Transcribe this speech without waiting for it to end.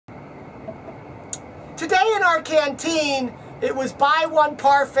Today in our canteen, it was buy one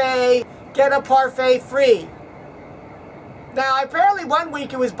parfait, get a parfait free. Now, apparently one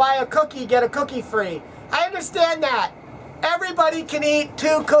week it was buy a cookie, get a cookie free. I understand that. Everybody can eat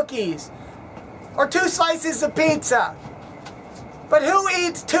 2 cookies or 2 slices of pizza. But who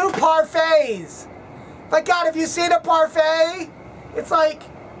eats 2 parfaits? My God, have you seen a parfait? It's like,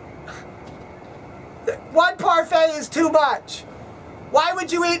 1 parfait is too much. Why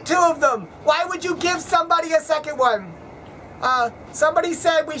would you eat 2 of them? Why would you give somebody a second one? Somebody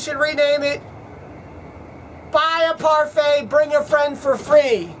said we should rename it Buy a Parfait, Bring a Friend for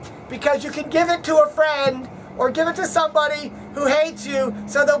Free. Because you can give it to a friend or give it to somebody who hates you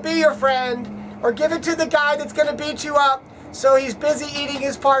so they'll be your friend, or give it to the guy that's going to beat you up so he's busy eating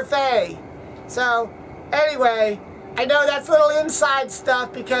his parfait. So, anyway, I know that's little inside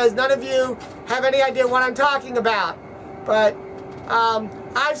stuff because none of you have any idea what I'm talking about. But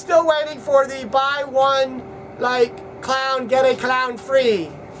I'm still waiting for the buy one, like, clown, get a clown free.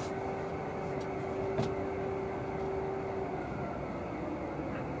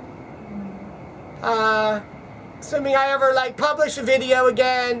 Assuming I ever, like, publish a video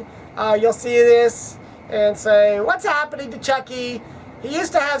again, you'll see this and say, what's happening to Chucky? He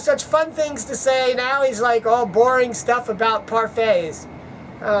used to have such fun things to say, now he's like all boring stuff about parfaits.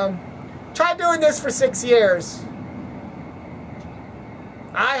 Tried doing this for 6 years.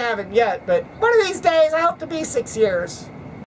 I haven't yet, but one of these days I hope to be 6 years.